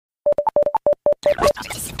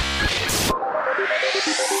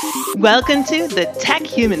Welcome to the Tech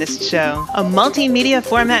Humanist Show, a multimedia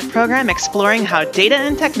format program exploring how data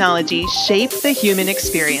and technology shape the human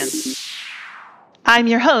experience. I'm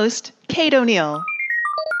your host, Kate O'Neill.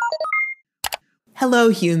 Hello,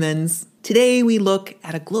 humans. Today we look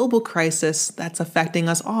at a global crisis that's affecting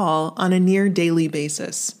us all on a near daily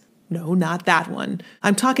basis. No, not that one.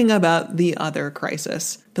 I'm talking about the other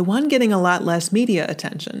crisis, the one getting a lot less media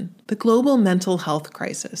attention, the global mental health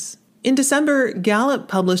crisis. In December, Gallup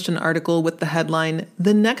published an article with the headline,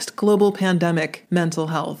 "The Next Global Pandemic, Mental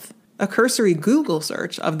Health." A cursory Google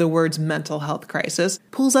search of the words mental health crisis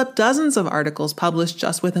pulls up dozens of articles published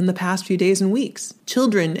just within the past few days and weeks.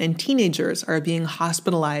 Children and teenagers are being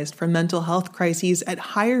hospitalized for mental health crises at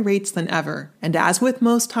higher rates than ever. And as with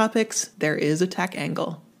most topics, there is a tech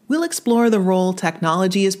angle. We'll explore the role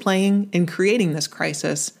technology is playing in creating this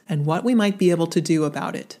crisis and what we might be able to do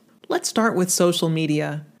about it. Let's start with social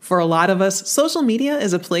media. For a lot of us, social media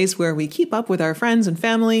is a place where we keep up with our friends and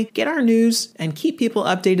family, get our news, and keep people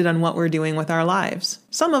updated on what we're doing with our lives.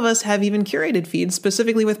 Some of us have even curated feeds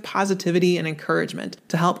specifically with positivity and encouragement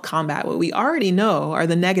to help combat what we already know are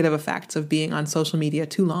the negative effects of being on social media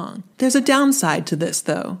too long. There's a downside to this,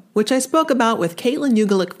 though, which I spoke about with Kaitlin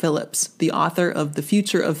Ugolik Phillips, the author of The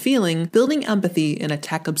Future of Feeling, Building Empathy in a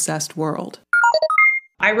Tech-Obsessed World.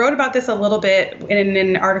 I wrote about this a little bit in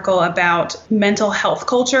an article about mental health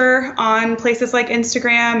culture on places like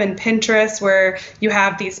Instagram and Pinterest, where you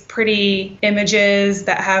have these pretty images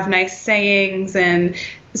that have nice sayings and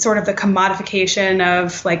sort of the commodification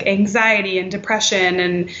of like anxiety and depression.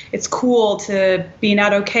 And it's cool to be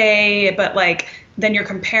not okay, but like then you're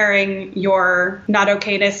comparing your not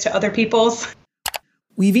okayness to other people's.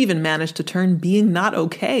 We've even managed to turn being not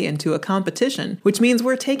okay into a competition, which means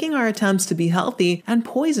we're taking our attempts to be healthy and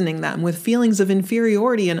poisoning them with feelings of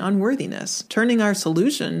inferiority and unworthiness, turning our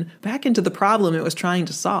solution back into the problem it was trying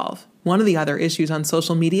to solve. One of the other issues on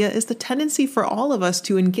social media is the tendency for all of us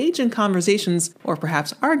to engage in conversations, or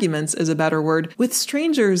perhaps arguments is a better word, with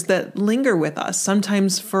strangers that linger with us,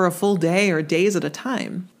 sometimes for a full day or days at a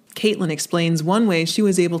time. Kaitlin explains one way she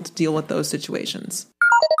was able to deal with those situations.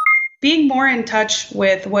 Being more in touch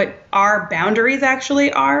with what our boundaries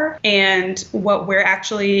actually are and what we're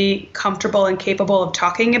actually comfortable and capable of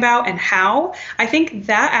talking about and how, I think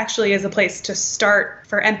that actually is a place to start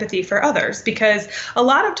for empathy for others. Because a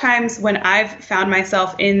lot of times when I've found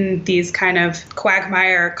myself in these kind of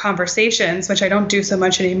quagmire conversations, which I don't do so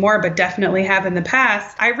much anymore, but definitely have in the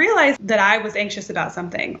past, I realized that I was anxious about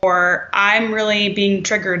something, or I'm really being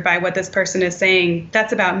triggered by what this person is saying.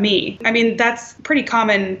 That's about me. I mean, that's a pretty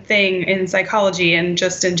common thing in psychology and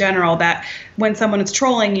just in general, that when someone is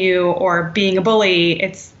trolling you or being a bully,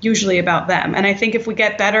 it's usually about them. And I think if we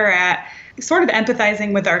get better at sort of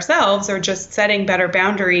empathizing with ourselves or just setting better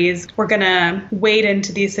boundaries, we're going to wade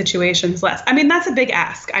into these situations less. I mean, that's a big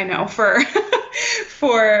ask, I know, for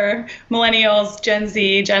for millennials, Gen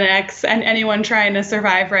Z, Gen X, and anyone trying to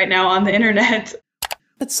survive right now on the internet.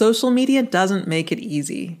 But social media doesn't make it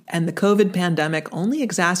easy, and the COVID pandemic only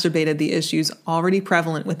exacerbated the issues already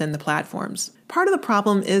prevalent within the platforms. Part of the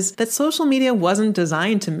problem is that social media wasn't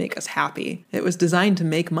designed to make us happy. It was designed to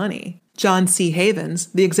make money. John C. Havens,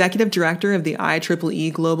 the executive director of the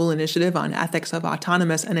IEEE Global Initiative on Ethics of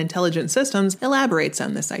Autonomous and Intelligent Systems, elaborates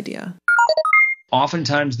on this idea.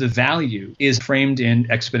 Oftentimes, the value is framed in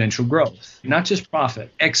exponential growth, not just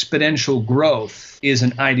profit. Exponential growth is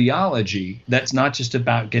an ideology that's not just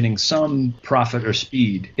about getting some profit or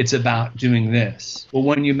speed. It's about doing this. Well,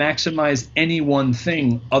 when you maximize any one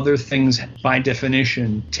thing, other things, by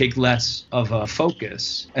definition, take less of a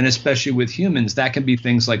focus. And especially with humans, that can be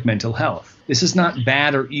things like mental health. This is not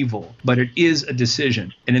bad or evil, but it is a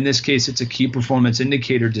decision. And in this case, it's a key performance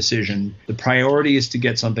indicator decision. The priority is to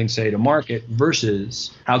get something, say, to market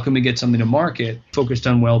versus how can we get something to market focused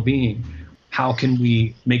on well-being? How can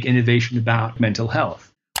we make innovation about mental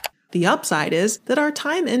health? The upside is that our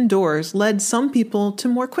time indoors led some people to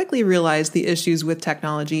more quickly realize the issues with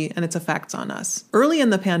technology and its effects on us. Early in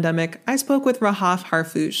the pandemic, I spoke with Rahaf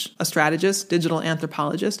Harfoush, a strategist, digital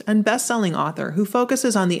anthropologist, and best-selling author who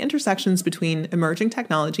focuses on the intersections between emerging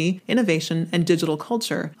technology, innovation, and digital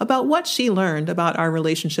culture, about what she learned about our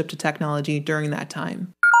relationship to technology during that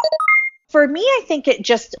time. For me, I think it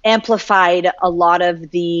just amplified a lot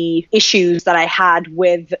of the issues that I had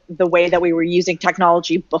with the way that we were using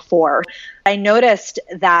technology before. I noticed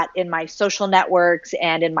that in my social networks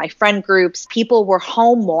and in my friend groups, people were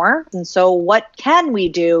home more. And so what can we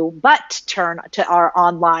do but turn to our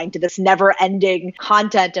online, to this never-ending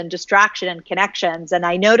content and distraction and connections? And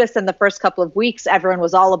I noticed in the first couple of weeks, everyone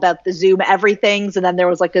was all about the Zoom everythings. And then there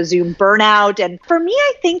was like a Zoom burnout. And for me,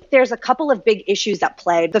 I think there's a couple of big issues at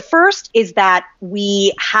play. The first is that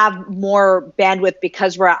we have more bandwidth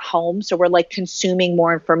because we're at home. So we're like consuming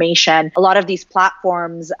more information. A lot of these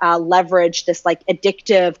platforms leverage this like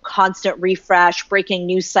addictive, constant refresh, breaking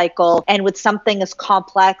news cycle. And with something as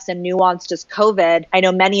complex and nuanced as COVID, I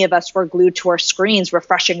know many of us were glued to our screens,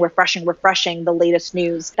 refreshing the latest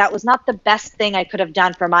news. That was not the best thing I could have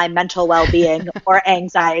done for my mental well-being or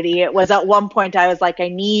anxiety. It was at one point I was like, I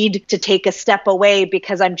need to take a step away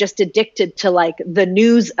because I'm just addicted to like the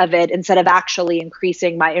news of it instead of actually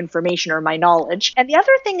increasing my information or my knowledge. And the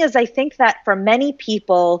other thing is, I think that for many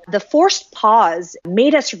people, the forced pause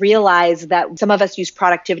made us realize that some of us use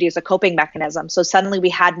productivity as a coping mechanism. So suddenly we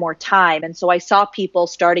had more time. And so I saw people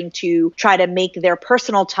starting to try to make their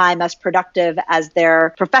personal time as productive as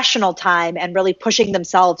their professional time and really pushing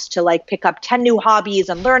themselves to like pick up 10 new hobbies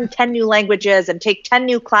and learn 10 new languages and take 10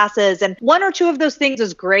 new classes. And one or two of those things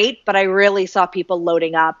is great, but I really saw people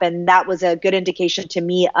loading up. And that was a good indication to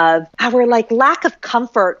me of our like lack of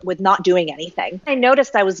comfort with not doing anything. I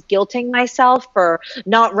noticed I was guilting myself for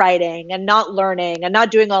not writing and not learning and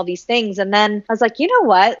not doing all these things. And then I was like, you know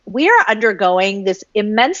what? We are undergoing this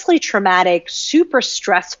immensely traumatic, super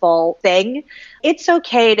stressful thing. It's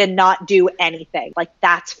okay to not do anything. Like,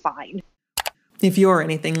 that's fine. If you're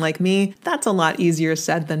anything like me, that's a lot easier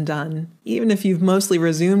said than done. Even if you've mostly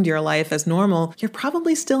resumed your life as normal, you're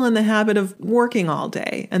probably still in the habit of working all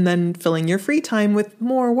day and then filling your free time with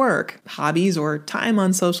more work, hobbies, or time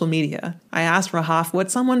on social media. I asked Rahaf what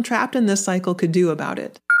someone trapped in this cycle could do about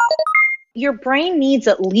it. Your brain needs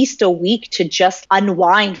at least a week to just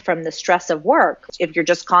unwind from the stress of work. If you're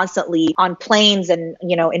just constantly on planes and,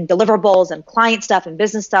 in deliverables and client stuff and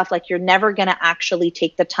business stuff, like you're never going to actually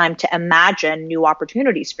take the time to imagine new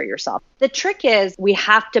opportunities for yourself. The trick is we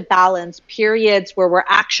have to balance periods where we're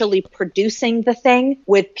actually producing the thing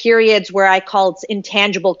with periods where I call it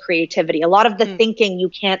intangible creativity. A lot of the thinking you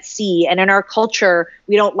can't see. And in our culture,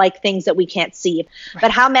 we don't like things that we can't see. Right.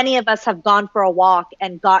 But how many of us have gone for a walk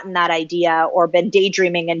and gotten that idea, or been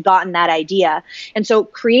daydreaming and gotten that idea? And so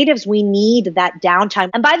creatives, we need that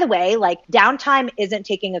downtime. And by the way, like downtime isn't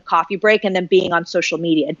taking a coffee break and then being on social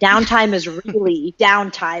media. Downtime is really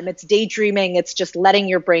downtime. It's daydreaming. It's just letting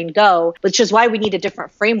your brain go, which is why we need a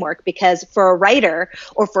different framework, because for a writer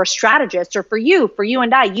or for a strategist or for you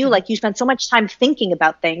and I, you spend so much time thinking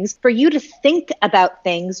about things. For you to think about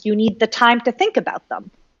things, you need the time to think about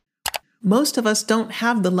them. Most of us don't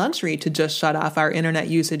have the luxury to just shut off our internet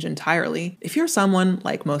usage entirely. If you're someone,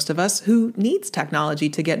 like most of us, who needs technology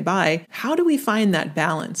to get by, how do we find that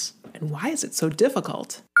balance? And why is it so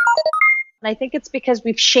difficult? And I think it's because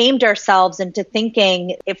we've shamed ourselves into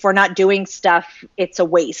thinking if we're not doing stuff, it's a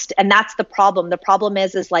waste. And that's the problem. The problem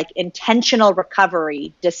is like intentional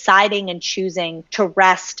recovery, deciding and choosing to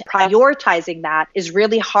rest, prioritizing that is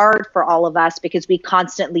really hard for all of us because we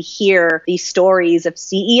constantly hear these stories of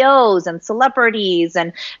CEOs and celebrities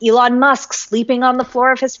and Elon Musk sleeping on the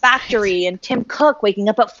floor of his factory and Tim Cook waking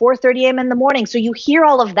up at 4:30 a.m. in the morning. So you hear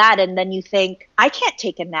all of that and then you think, I can't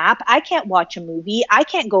take a nap. I can't watch a movie. I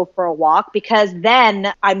can't go for a walk, because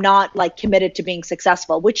then I'm not like committed to being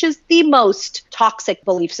successful, which is the most toxic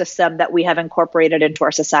belief system that we have incorporated into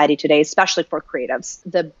our society today, especially for creatives.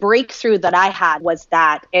 The breakthrough that I had was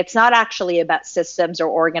that it's not actually about systems or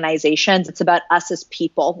organizations. It's about us as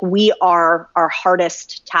people. We are our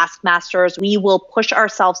hardest taskmasters. We will push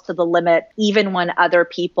ourselves to the limit even when other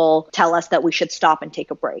people tell us that we should stop and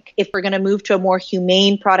take a break. If we're going to move to a more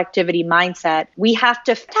humane productivity mindset, we have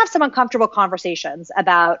to have some uncomfortable conversations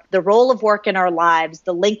about the role of work in our lives,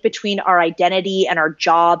 the link between our identity and our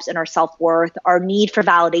jobs and our self-worth, our need for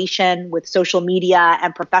validation with social media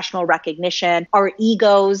and professional recognition, our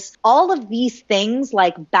egos, all of these things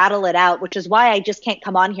like battle it out, which is why I just can't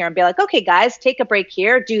come on here and be like, okay, guys, take a break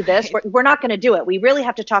here, do this. We're not going to do it. We really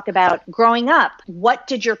have to talk about growing up. What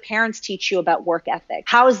did your parents teach you about work ethic?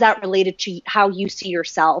 How is that related to how you see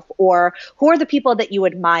yourself? Or who are the people that you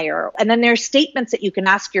admire? And then there's statements that you can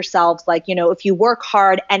ask yourselves, like, if you work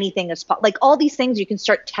hard, anything is possible. Like all these things, you can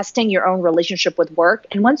start testing your own relationship with work.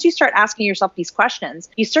 And once you start asking yourself these questions,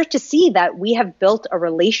 you start to see that we have built a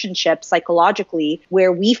relationship psychologically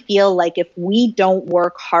where we feel like if we don't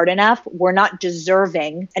work hard enough, we're not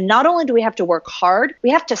deserving. And not only do we have to work hard,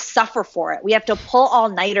 we have to suffer for it. We have to pull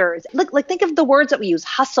all-nighters. Look, like think of the words that we use,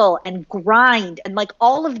 hustle and grind and like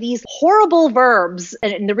all of these horrible verbs.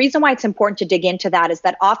 And the reason why it's important to dig into that is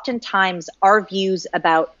that oftentimes our views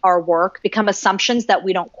about our work become assumptions that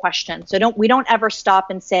we don't question. So we don't ever stop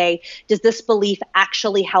and say, does this belief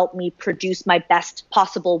actually help me produce my best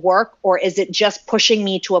possible work? Or is it just pushing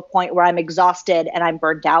me to a point where I'm exhausted and I'm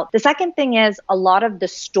burned out? The second thing is a lot of the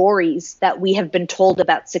stories that we have been told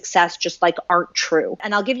about success just like aren't true.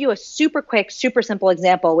 And I'll give you a super quick, super simple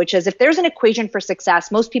example, which is if there's an equation for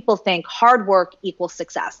success, most people think hard work equals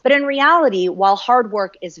success. But in reality, while hard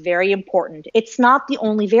work is very important, it's not the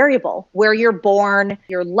only variable. Where you're born,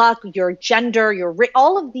 your luck, your gender,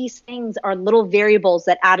 all of these things are little variables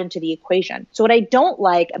that add into the equation. So what I don't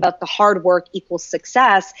like about the hard work equals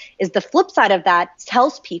success is the flip side of that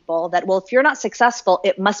tells people that, well, if you're not successful,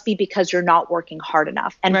 it must be because you're not working hard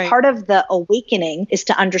enough. And part of the awakening is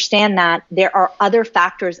to understand that there are other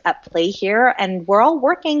factors at play here, and we're all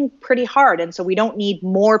working pretty hard. And so we don't need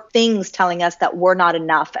more things telling us that we're not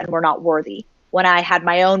enough and we're not worthy. When I had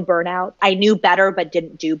my own burnout, I knew better but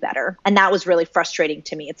didn't do better. And that was really frustrating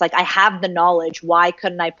to me. It's like I have the knowledge. Why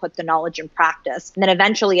couldn't I put the knowledge in practice? And then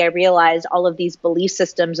eventually I realized all of these belief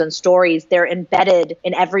systems and stories, they're embedded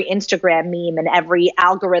in every Instagram meme and every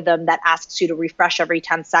algorithm that asks you to refresh every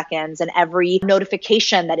 10 seconds and every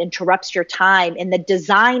notification that interrupts your time. In the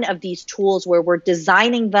design of these tools where we're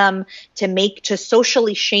designing them to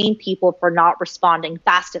socially shame people for not responding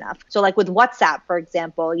fast enough. So like with WhatsApp, for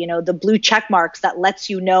example, the blue check mark that lets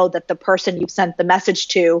you know that the person you've sent the message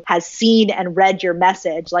to has seen and read your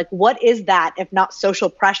message. Like, what is that if not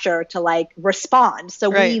social pressure to like respond?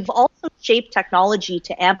 So we've also shaped technology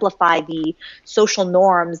to amplify the social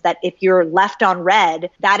norms that if you're left on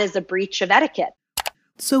red, that is a breach of etiquette.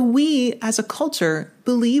 So we, as a culture,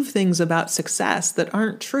 believe things about success that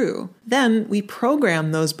aren't true. Then we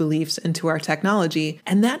program those beliefs into our technology,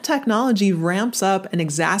 and that technology ramps up and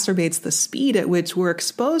exacerbates the speed at which we're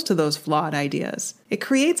exposed to those flawed ideas. It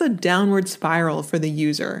creates a downward spiral for the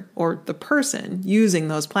user, or the person using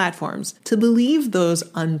those platforms, to believe those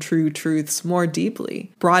untrue truths more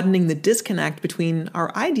deeply, broadening the disconnect between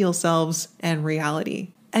our ideal selves and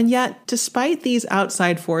reality. And yet, despite these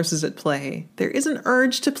outside forces at play, there is an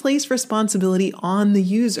urge to place responsibility on the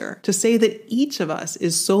user, to say that each of us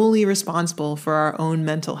is solely responsible for our own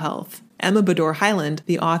mental health. Emma Bedor Hiland,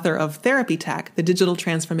 the author of Therapy Tech, The Digital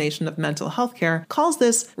Transformation of Mental Health Care, calls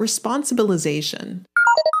this responsibilization.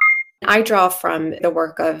 I draw from the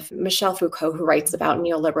work of Michel Foucault, who writes about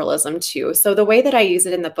neoliberalism too. So the way that I use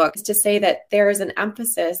it in the book is to say that there is an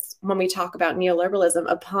emphasis when we talk about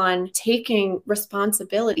neoliberalism upon taking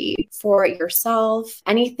responsibility for yourself,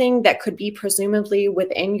 anything that could be presumably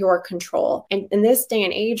within your control. And in this day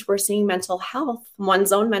and age, we're seeing mental health,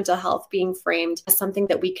 one's own mental health, being framed as something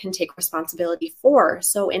that we can take responsibility for.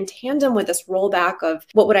 So in tandem with this rollback of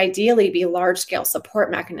what would ideally be large-scale support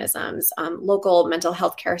mechanisms, local mental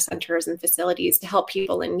health care centers, and facilities to help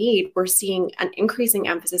people in need, we're seeing an increasing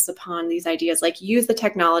emphasis upon these ideas like use the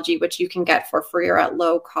technology, which you can get for free or at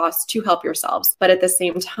low cost to help yourselves. But at the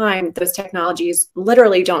same time, those technologies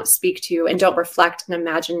literally don't speak to and don't reflect an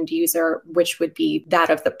imagined user, which would be that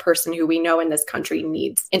of the person who we know in this country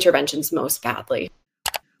needs interventions most badly.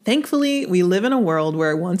 Thankfully, we live in a world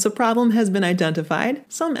where once a problem has been identified,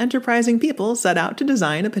 some enterprising people set out to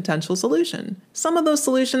design a potential solution. Some of those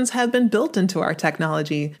solutions have been built into our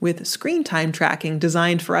technology, with screen time tracking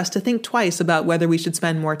designed for us to think twice about whether we should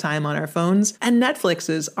spend more time on our phones, and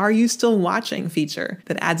Netflix's Are You Still Watching feature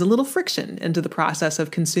that adds a little friction into the process of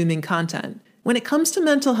consuming content. When it comes to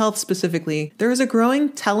mental health specifically, there is a growing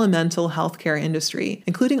telemental healthcare industry,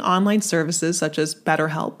 including online services such as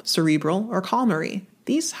BetterHelp, Cerebral, or Calmary.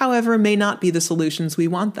 These, however, may not be the solutions we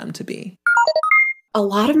want them to be. A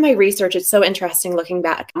lot of my research, it's so interesting looking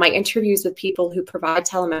back. My interviews with people who provide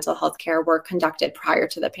telemental healthcare were conducted prior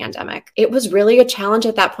to the pandemic. It was really a challenge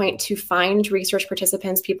at that point to find research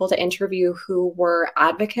participants, people to interview who were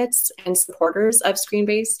advocates and supporters of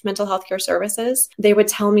screen-based mental health care services. They would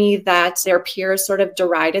tell me that their peers sort of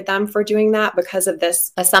derided them for doing that because of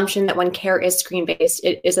this assumption that when care is screen-based,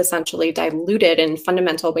 it is essentially diluted in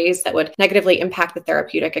fundamental ways that would negatively impact the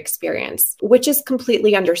therapeutic experience, which is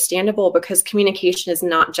completely understandable because communication communication is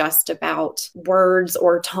not just about words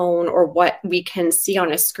or tone or what we can see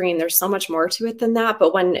on a screen. There's so much more to it than that.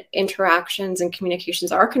 But when interactions and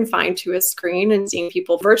communications are confined to a screen and seeing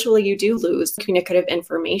people virtually, you do lose communicative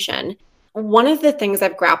information. One of the things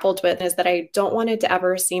I've grappled with is that I don't want it to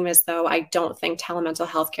ever seem as though I don't think telemental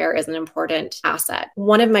healthcare is an important asset.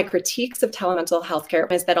 One of my critiques of telemental healthcare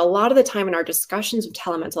is that a lot of the time in our discussions of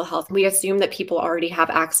telemental health, we assume that people already have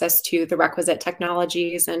access to the requisite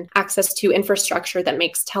technologies and access to infrastructure that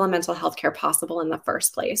makes telemental healthcare possible in the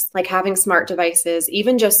first place. Like having smart devices,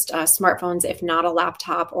 even just smartphones, if not a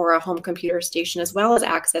laptop or a home computer station, as well as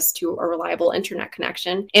access to a reliable internet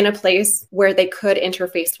connection in a place where they could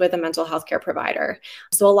interface with a mental health healthcare provider.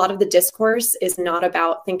 So a lot of the discourse is not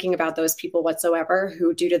about thinking about those people whatsoever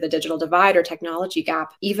who, due to the digital divide or technology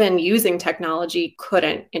gap, even using technology,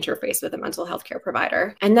 couldn't interface with a mental health care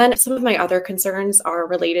provider. And then some of my other concerns are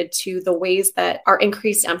related to the ways that our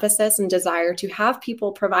increased emphasis and desire to have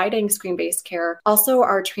people providing screen-based care also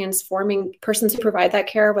are transforming persons who provide that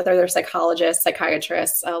care, whether they're psychologists,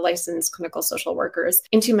 psychiatrists, licensed clinical social workers,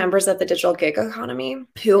 into members of the digital gig economy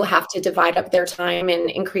who have to divide up their time in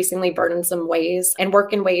increasingly burdensome ways and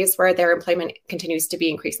work in ways where their employment continues to be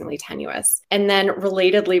increasingly tenuous. And then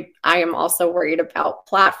relatedly, I am also worried about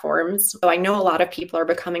platforms. So I know a lot of people are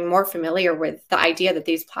becoming more familiar with the idea that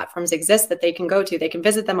these platforms exist, that they can go to, they can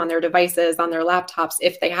visit them on their devices, on their laptops,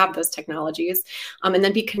 if they have those technologies, and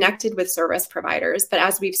then be connected with service providers. But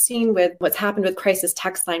as we've seen with what's happened with Crisis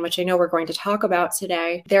Text Line, which I know we're going to talk about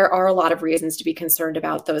today, there are a lot of reasons to be concerned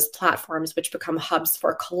about those platforms, which become hubs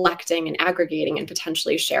for collecting and aggregating and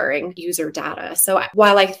potentially sharing user data. So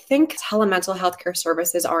while I think telemental healthcare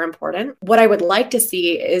services are important, what I would like to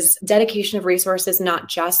see is dedication of resources, not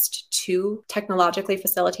just to technologically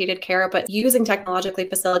facilitated care, but using technologically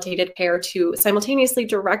facilitated care to simultaneously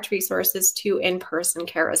direct resources to in-person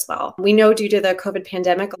care as well. We know due to the COVID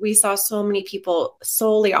pandemic, we saw so many people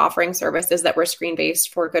solely offering services that were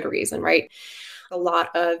screen-based for good reason, right? A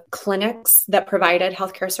lot of clinics that provided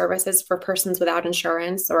healthcare services for persons without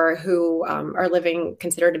insurance or who are living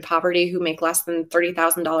considered in poverty, who make less than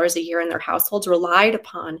 $30,000 a year in their households, relied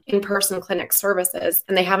upon in-person clinic services,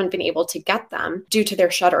 and they haven't been able to get them due to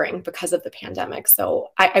their shuttering because of the pandemic. So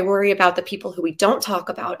I worry about the people who we don't talk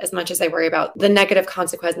about as much as I worry about the negative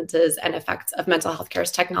consequences and effects of mental health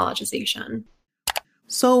care's technologization.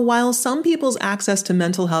 So while some people's access to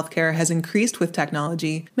mental health care has increased with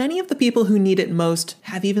technology, many of the people who need it most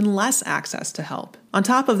have even less access to help. On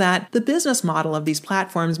top of that, the business model of these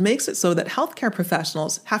platforms makes it so that healthcare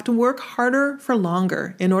professionals have to work harder for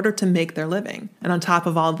longer in order to make their living. And on top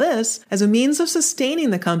of all this, as a means of sustaining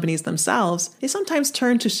the companies themselves, they sometimes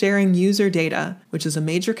turn to sharing user data, which is a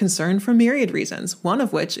major concern for myriad reasons, one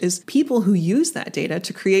of which is people who use that data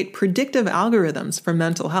to create predictive algorithms for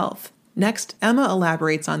mental health. Next, Emma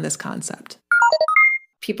elaborates on this concept.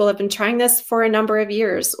 People have been trying this for a number of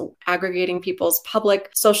years, aggregating people's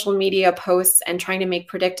public social media posts and trying to make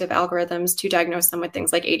predictive algorithms to diagnose them with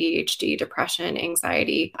things like ADHD, depression,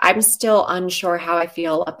 anxiety. I'm still unsure how I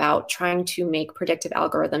feel about trying to make predictive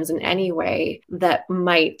algorithms in any way that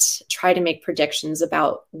might try to make predictions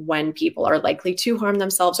about when people are likely to harm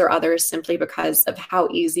themselves or others simply because of how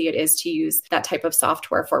easy it is to use that type of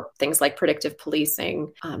software for things like predictive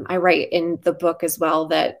policing. I write in the book as well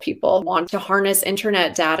that people want to harness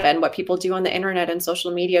internet data and what people do on the internet and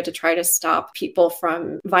social media to try to stop people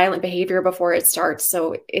from violent behavior before it starts.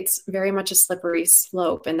 So it's very much a slippery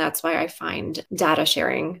slope. And that's why I find data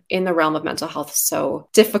sharing in the realm of mental health so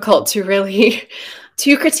difficult to really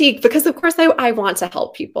to critique, because of course I want to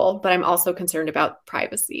help people, but I'm also concerned about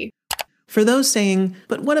privacy. For those saying,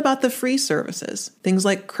 but what about the free services? Things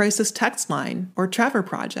like Crisis Text Line or Trevor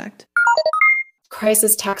Project.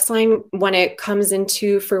 Crisis Text Line, when it comes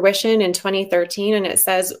into fruition in 2013, and it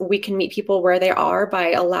says we can meet people where they are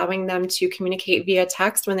by allowing them to communicate via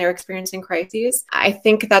text when they're experiencing crises. I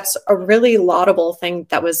think that's a really laudable thing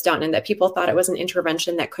that was done and that people thought it was an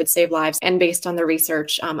intervention that could save lives. And based on the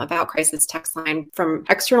research about Crisis Text Line from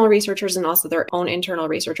external researchers and also their own internal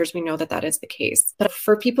researchers, we know that that is the case. But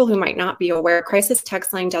for people who might not be aware, Crisis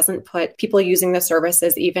Text Line doesn't put people using the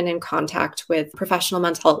services even in contact with professional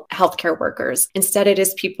mental health care workers. Instead, it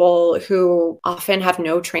is people who often have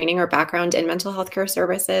no training or background in mental health care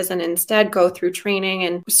services and instead go through training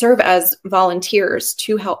and serve as volunteers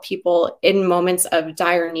to help people in moments of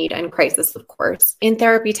dire need and crisis, of course. In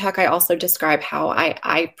therapy tech, I also describe how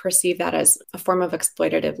I perceive that as a form of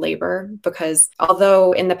exploitative labor, because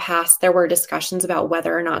although in the past there were discussions about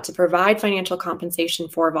whether or not to provide financial compensation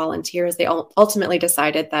for volunteers, they ultimately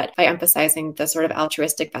decided that by emphasizing the sort of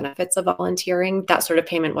altruistic benefits of volunteering, that sort of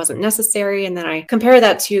payment wasn't necessary. And then I I compare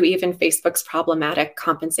that to even Facebook's problematic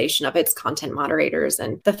compensation of its content moderators,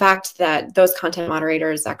 and the fact that those content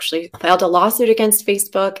moderators actually filed a lawsuit against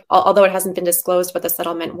Facebook. Although it hasn't been disclosed what the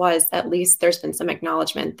settlement was, at least there's been some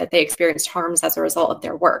acknowledgement that they experienced harms as a result of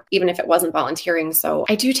their work, even if it wasn't volunteering. So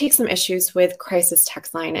I do take some issues with crisis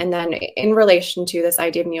text line. And then in relation to this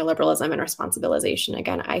idea of neoliberalism and responsibilization,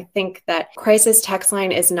 again, I think that crisis text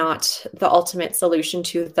line is not the ultimate solution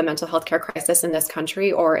to the mental health care crisis in this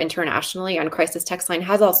country or internationally. And crisis text line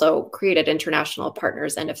has also created international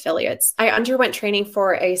partners and affiliates. I underwent training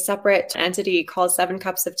for a separate entity called 7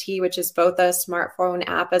 Cups of Tea, which is both a smartphone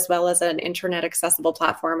app as well as an internet accessible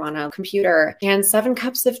platform on a computer. And 7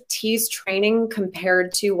 Cups of Tea's training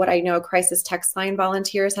compared to what I know crisis text line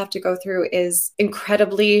volunteers have to go through is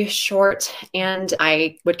incredibly short, and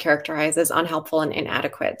I would characterize as unhelpful and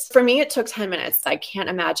inadequate. For me, it took 10 minutes. I can't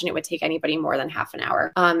imagine it would take anybody more than half an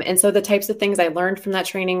hour. And so the types of things I learned from that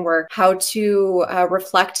training were how to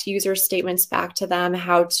reflect user statements back to them,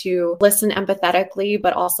 how to listen empathetically,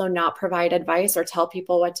 but also not provide advice or tell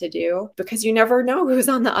people what to do, because you never know who's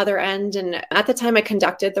on the other end. And at the time I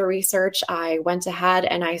conducted the research, I went ahead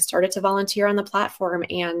and I started to volunteer on the platform.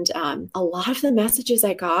 And a lot of the messages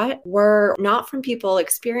I got were not from people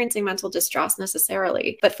experiencing mental distress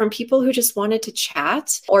necessarily, but from people who just wanted to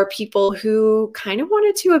chat or people who kind of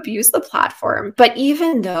wanted to abuse the platform. But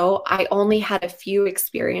even though I only had a few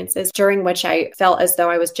experiences during which I felt as though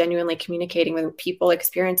I was genuinely communicating with people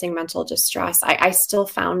experiencing mental distress, I still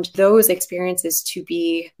found those experiences to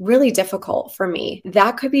be really difficult for me.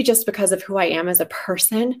 That could be just because of who I am as a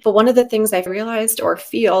person. But one of the things I've realized or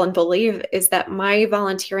feel and believe is that my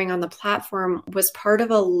volunteering on the platform was part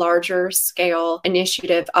of a larger scale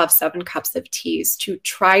initiative of 7 Cups of Teas to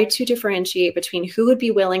try to differentiate between who would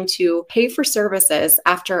be willing to pay for services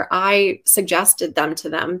after I suggested them to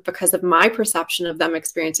them because of my perception of them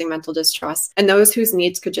experiencing mental distress, and those whose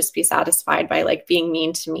needs could just be satisfied by like being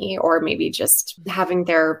mean to me or maybe just having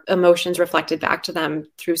their emotions reflected back to them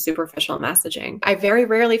through superficial messaging. I very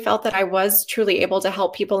rarely felt that I was truly able to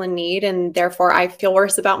help people in need, and therefore I feel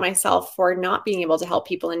worse about myself for not being able to help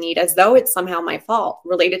people in need, as though it's somehow my fault,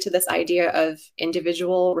 related to this idea of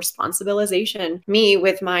individual responsibilization. Me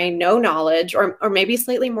with my no knowledge, or maybe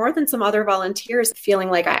slightly more than some other volunteers, feeling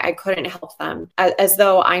like I couldn't help them, as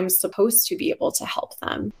though I'm supposed to be able to help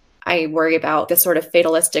them. I worry about the sort of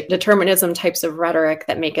fatalistic determinism types of rhetoric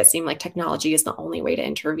that make it seem like technology is the only way to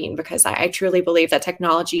intervene, because I truly believe that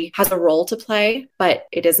technology has a role to play, but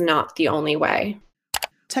it is not the only way.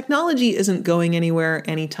 Technology isn't going anywhere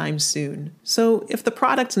anytime soon. So if the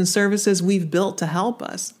products and services we've built to help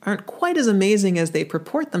us aren't quite as amazing as they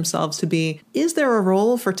purport themselves to be, is there a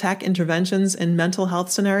role for tech interventions in mental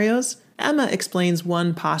health scenarios? Emma explains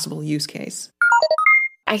one possible use case.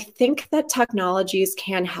 I think that technologies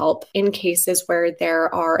can help in cases where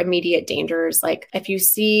there are immediate dangers. Like if you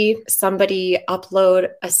see somebody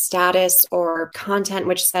upload a status or content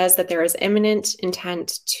which says that there is imminent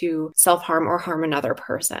intent to self-harm or harm another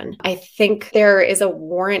person, I think there is a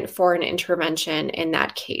warrant for an intervention in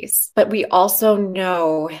that case. But we also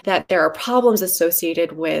know that there are problems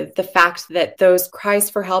associated with the fact that those cries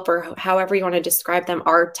for help, or however you want to describe them,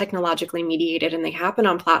 are technologically mediated, and they happen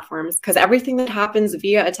on platforms because everything that happens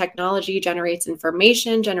via a technology generates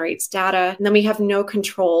information, generates data, and then we have no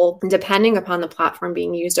control, depending upon the platform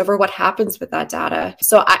being used, over what happens with that data.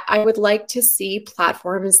 So I would like to see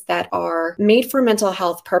platforms that are made for mental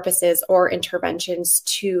health purposes or interventions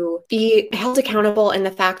to be held accountable in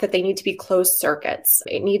the fact that they need to be closed circuits.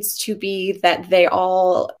 It needs to be that they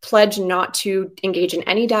all pledge not to engage in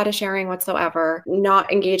any data sharing whatsoever,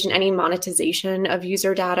 not engage in any monetization of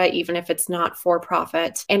user data, even if it's not for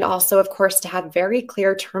profit, and also, of course, to have very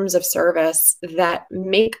clear terms of service that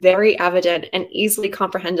make very evident and easily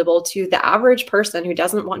comprehensible to the average person who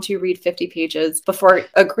doesn't want to read 50 pages before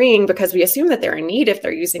agreeing, because we assume that they're in need if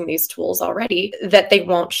they're using these tools already, that they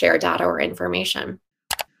won't share data or information.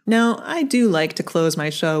 Now, I do like to close my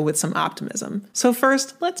show with some optimism. So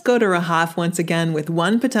first, let's go to Rahaf once again with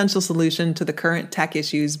one potential solution to the current tech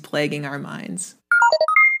issues plaguing our minds.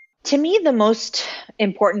 To me, the most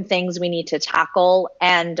important things we need to tackle,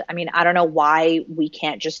 and I don't know why we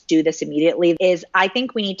can't just do this immediately, is I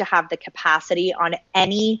think we need to have the capacity on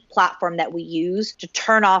any platform that we use to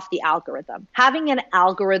turn off the algorithm. Having an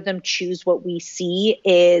algorithm choose what we see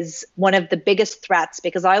is one of the biggest threats,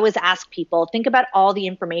 because I always ask people, think about all the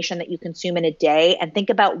information that you consume in a day and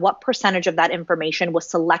think about what percentage of that information was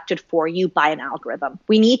selected for you by an algorithm.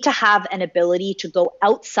 We need to have an ability to go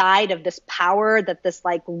outside of this power that this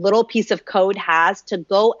little little piece of code has to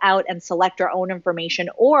go out and select our own information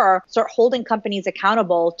or start holding companies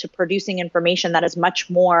accountable to producing information that is much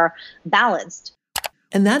more balanced.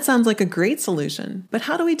 And that sounds like a great solution. But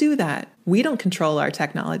how do we do that? We don't control our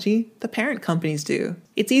technology. The parent companies do.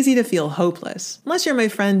 It's easy to feel hopeless. Unless you're my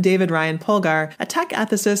friend David Ryan Polgar, a tech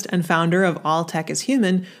ethicist and founder of All Tech is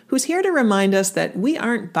Human, who's here to remind us that we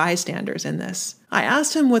aren't bystanders in this. I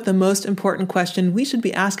asked him what the most important question we should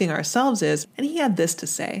be asking ourselves is, and he had this to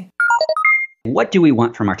say. What do we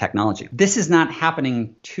want from our technology? This is not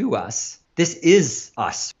happening to us. This is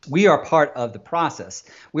us. We are part of the process.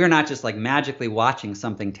 We are not just like magically watching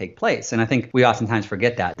something take place. And I think we oftentimes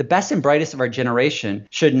forget that. The best and brightest of our generation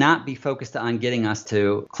should not be focused on getting us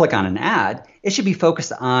to click on an ad. It should be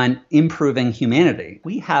focused on improving humanity.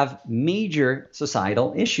 We have major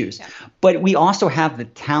societal issues, but we also have the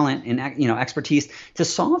talent and expertise to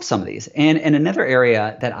solve some of these. And another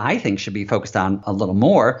area that I think should be focused on a little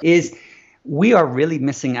more is we are really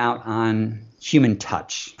missing out on human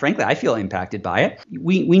touch. Frankly, I feel impacted by it.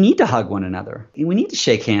 We need to hug one another. We need to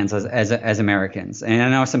shake hands as Americans. And I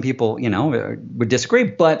know some people, would disagree,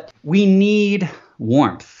 but we need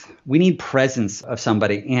warmth. We need presence of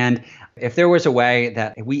somebody. And if there was a way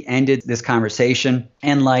that we ended this conversation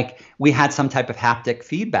and like we had some type of haptic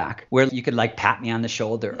feedback where you could like pat me on the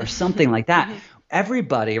shoulder or something like that.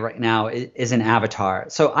 Everybody right now is an avatar.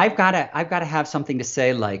 So I've got to have something to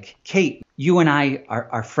say like, Kate, you and I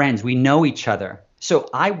are friends. We know each other. So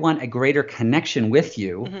I want a greater connection with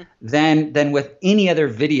you than with any other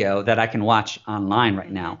video that I can watch online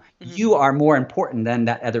right now. You are more important than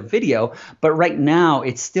that other video. But right now,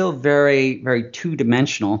 it's still very, very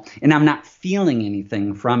two-dimensional, and I'm not feeling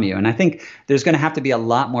anything from you. And I think there's going to have to be a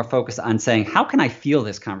lot more focus on saying, how can I feel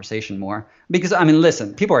this conversation more? Because, I mean,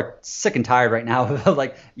 listen, people are sick and tired right now of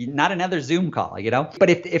like, not another Zoom call,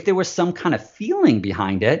 But if there was some kind of feeling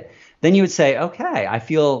behind it, then you would say, okay, I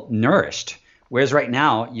feel nourished. Whereas right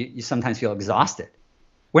now, you sometimes feel exhausted.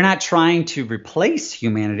 We're not trying to replace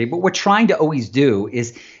humanity, but what we're trying to always do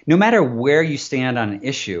is no matter where you stand on an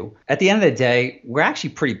issue, at the end of the day, we're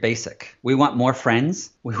actually pretty basic. We want more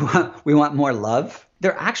friends. We want more love.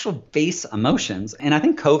 They're actual base emotions. And I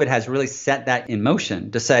think COVID has really set that in motion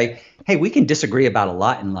to say, hey, we can disagree about a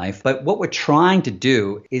lot in life, but what we're trying to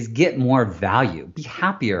do is get more value, be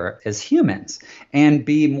happier as humans, and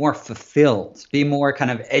be more fulfilled, be more kind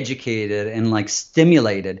of educated and like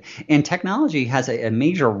stimulated. And technology has a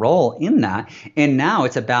major role in that. And now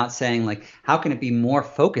it's about saying like, how can it be more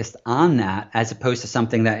focused on that as opposed to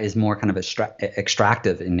something that is more kind of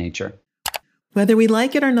extractive in nature? Whether we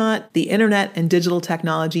like it or not, the internet and digital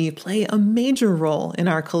technology play a major role in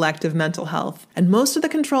our collective mental health, and most of the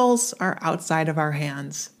controls are outside of our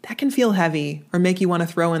hands. That can feel heavy or make you want to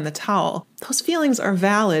throw in the towel. Those feelings are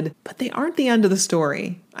valid, but they aren't the end of the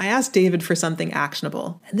story. I asked David for something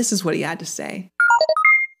actionable, and this is what he had to say.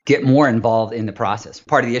 Get more involved in the process.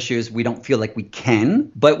 Part of the issue is we don't feel like we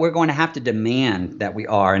can, but we're going to have to demand that we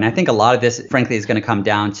are. And I think a lot of this, frankly, is going to come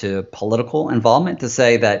down to political involvement to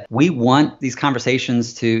say that we want these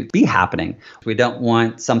conversations to be happening. We don't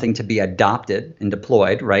want something to be adopted and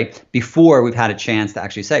deployed, right, before we've had a chance to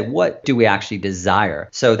actually say, what do we actually desire?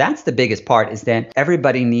 So that's the biggest part, is that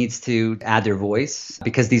everybody needs to add their voice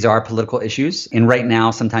because these are political issues. And right now,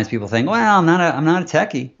 sometimes people think, well, I'm not a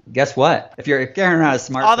techie. Guess what? If you're carrying around a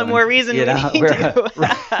smartphone, all the more reason we need to.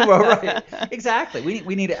 Well, right. Exactly.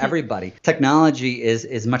 We need everybody. Technology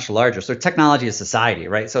is much larger. So technology is society,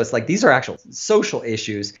 right? So it's like these are actual social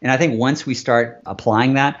issues. And I think once we start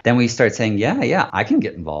applying that, then we start saying, yeah, I can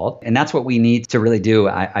get involved. And that's what we need to really do,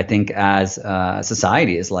 I think, as a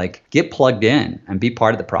society, is like get plugged in and be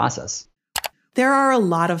part of the process. There are a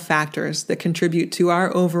lot of factors that contribute to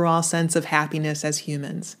our overall sense of happiness as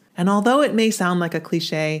humans. And although it may sound like a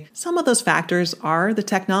cliche, some of those factors are the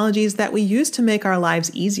technologies that we use to make our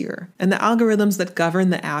lives easier and the algorithms that govern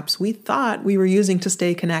the apps we thought we were using to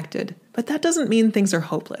stay connected. But that doesn't mean things are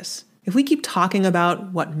hopeless. If we keep talking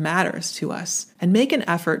about what matters to us and make an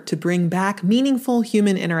effort to bring back meaningful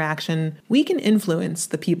human interaction, we can influence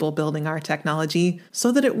the people building our technology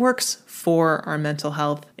so that it works for our mental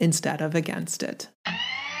health instead of against it.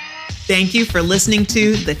 Thank you for listening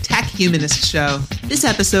to the Tech Humanist Show. This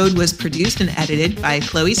episode was produced and edited by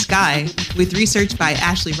Chloe Skye, with research by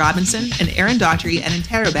Ashley Robinson and Aaron Daughtry and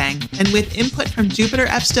Interrobang, and with input from Jupiter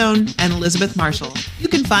F. Stone and Elizabeth Marshall. You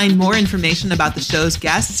can find more information about the show's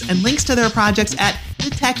guests and links to their projects at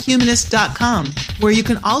thetechhumanist.com, where you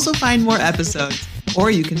can also find more episodes,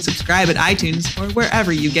 or you can subscribe at iTunes or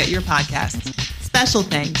wherever you get your podcasts. Special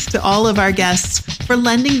thanks to all of our guests for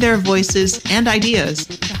lending their voices and ideas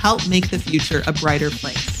to help make the future a brighter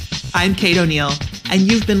place. I'm Kate O'Neill, and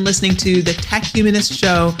you've been listening to the Tech Humanist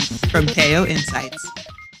Show from KO Insights.